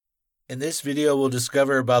In this video, we'll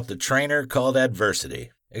discover about the trainer called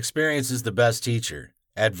adversity. Experience is the best teacher.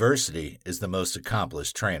 Adversity is the most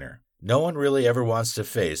accomplished trainer. No one really ever wants to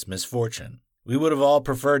face misfortune. We would have all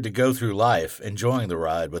preferred to go through life, enjoying the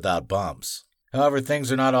ride without bumps. However,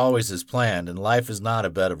 things are not always as planned, and life is not a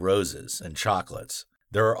bed of roses and chocolates.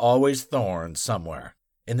 There are always thorns somewhere.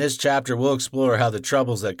 In this chapter, we'll explore how the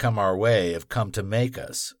troubles that come our way have come to make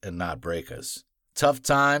us and not break us. Tough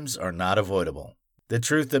times are not avoidable. The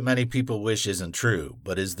truth that many people wish isn't true,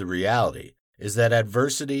 but is the reality, is that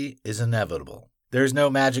adversity is inevitable. There's no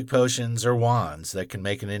magic potions or wands that can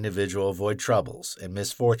make an individual avoid troubles and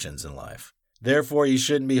misfortunes in life. Therefore, you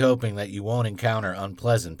shouldn't be hoping that you won't encounter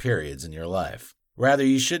unpleasant periods in your life. Rather,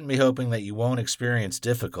 you shouldn't be hoping that you won't experience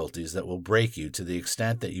difficulties that will break you to the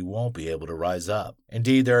extent that you won't be able to rise up.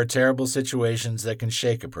 Indeed, there are terrible situations that can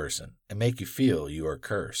shake a person and make you feel you are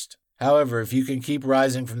cursed. However, if you can keep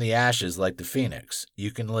rising from the ashes like the phoenix, you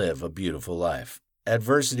can live a beautiful life.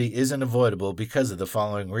 Adversity isn't avoidable because of the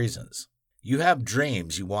following reasons. You have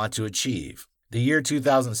dreams you want to achieve. The year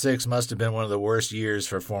 2006 must have been one of the worst years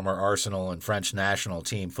for former Arsenal and French national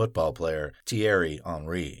team football player Thierry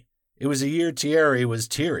Henry. It was a year Thierry was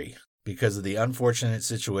teary because of the unfortunate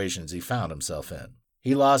situations he found himself in.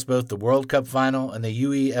 He lost both the World Cup final and the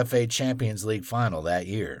UEFA Champions League final that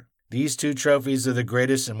year. These two trophies are the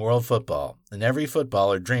greatest in world football, and every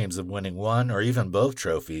footballer dreams of winning one or even both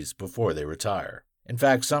trophies before they retire. In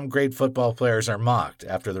fact, some great football players are mocked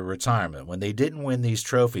after their retirement when they didn't win these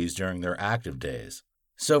trophies during their active days.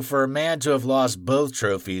 So for a man to have lost both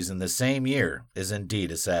trophies in the same year is indeed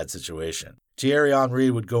a sad situation. Thierry Henry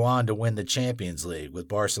would go on to win the Champions League with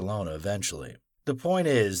Barcelona eventually. The point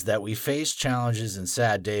is that we face challenges and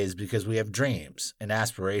sad days because we have dreams and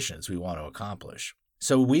aspirations we want to accomplish.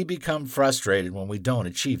 So we become frustrated when we don't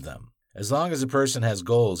achieve them. As long as a person has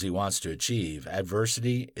goals he wants to achieve,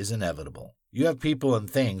 adversity is inevitable. You have people and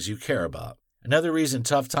things you care about. Another reason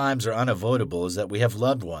tough times are unavoidable is that we have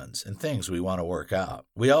loved ones and things we want to work out.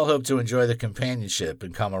 We all hope to enjoy the companionship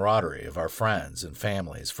and camaraderie of our friends and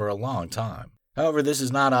families for a long time. However, this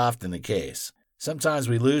is not often the case. Sometimes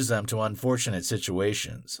we lose them to unfortunate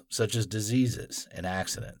situations, such as diseases and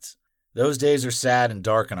accidents. Those days are sad and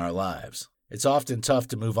dark in our lives. It's often tough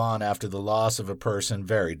to move on after the loss of a person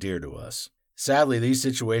very dear to us. Sadly, these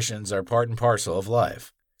situations are part and parcel of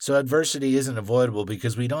life. So adversity isn't avoidable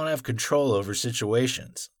because we don't have control over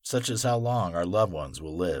situations, such as how long our loved ones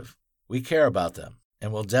will live. We care about them,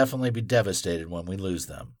 and will definitely be devastated when we lose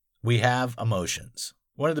them. We have emotions.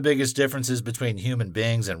 One of the biggest differences between human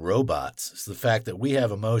beings and robots is the fact that we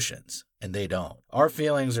have emotions, and they don't. Our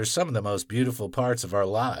feelings are some of the most beautiful parts of our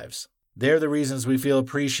lives. They're the reasons we feel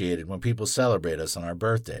appreciated when people celebrate us on our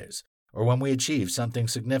birthdays, or when we achieve something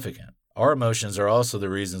significant. Our emotions are also the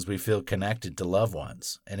reasons we feel connected to loved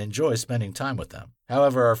ones and enjoy spending time with them.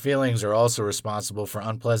 However, our feelings are also responsible for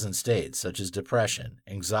unpleasant states such as depression,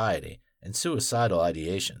 anxiety, and suicidal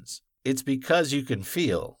ideations. It's because you can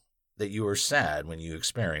feel that you are sad when you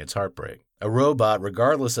experience heartbreak. A robot,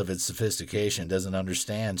 regardless of its sophistication, doesn't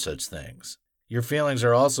understand such things. Your feelings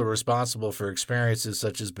are also responsible for experiences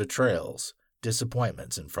such as betrayals,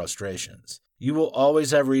 disappointments, and frustrations. You will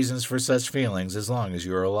always have reasons for such feelings as long as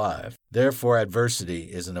you are alive. Therefore, adversity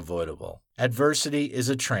isn't avoidable. Adversity is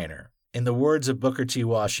a trainer. In the words of Booker T.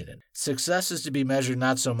 Washington, success is to be measured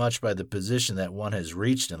not so much by the position that one has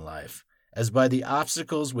reached in life, as by the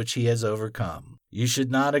obstacles which he has overcome. You should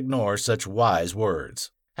not ignore such wise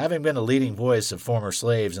words. Having been a leading voice of former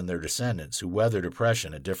slaves and their descendants who weathered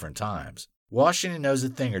oppression at different times, Washington knows a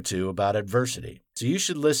thing or two about adversity, so you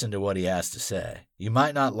should listen to what he has to say. You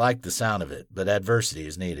might not like the sound of it, but adversity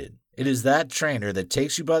is needed. It is that trainer that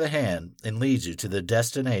takes you by the hand and leads you to the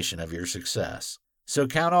destination of your success. So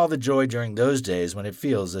count all the joy during those days when it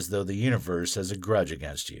feels as though the universe has a grudge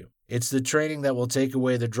against you. It's the training that will take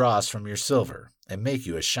away the dross from your silver and make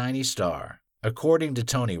you a shiny star. According to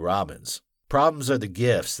Tony Robbins, problems are the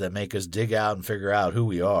gifts that make us dig out and figure out who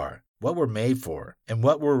we are, what we're made for, and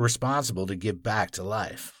what we're responsible to give back to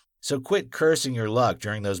life. So quit cursing your luck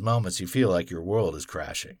during those moments you feel like your world is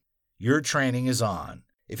crashing. Your training is on.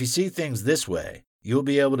 If you see things this way, you'll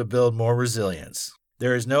be able to build more resilience.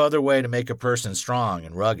 There is no other way to make a person strong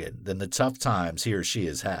and rugged than the tough times he or she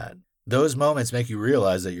has had. Those moments make you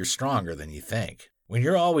realize that you're stronger than you think. When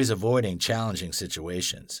you're always avoiding challenging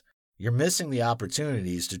situations, you're missing the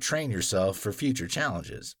opportunities to train yourself for future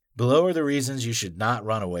challenges. Below are the reasons you should not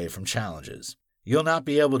run away from challenges. You'll not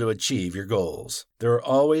be able to achieve your goals. There are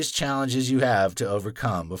always challenges you have to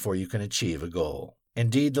overcome before you can achieve a goal.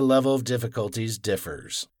 Indeed, the level of difficulties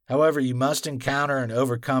differs. However, you must encounter and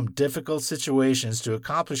overcome difficult situations to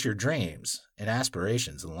accomplish your dreams and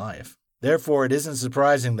aspirations in life. Therefore, it isn't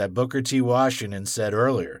surprising that Booker T. Washington said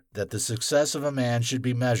earlier that the success of a man should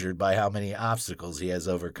be measured by how many obstacles he has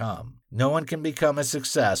overcome. No one can become a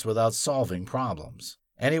success without solving problems.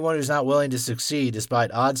 Anyone who's not willing to succeed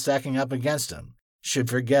despite odds stacking up against him should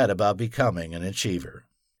forget about becoming an achiever.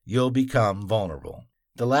 You'll become vulnerable.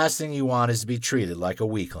 The last thing you want is to be treated like a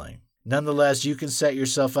weakling. Nonetheless, you can set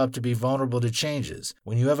yourself up to be vulnerable to changes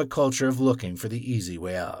when you have a culture of looking for the easy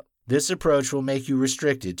way out. This approach will make you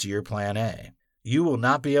restricted to your plan A. You will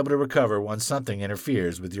not be able to recover once something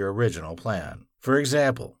interferes with your original plan. For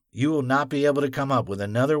example, you will not be able to come up with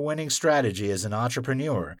another winning strategy as an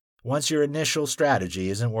entrepreneur once your initial strategy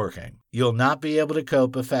isn't working. You'll not be able to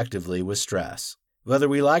cope effectively with stress. Whether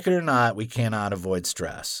we like it or not, we cannot avoid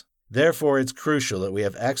stress. Therefore, it's crucial that we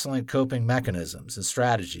have excellent coping mechanisms and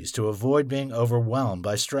strategies to avoid being overwhelmed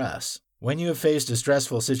by stress. When you have faced a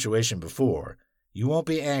stressful situation before, you won't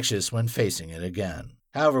be anxious when facing it again.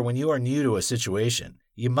 However, when you are new to a situation,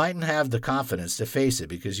 you mightn't have the confidence to face it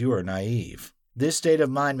because you are naive. This state of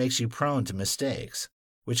mind makes you prone to mistakes,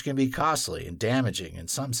 which can be costly and damaging in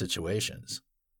some situations.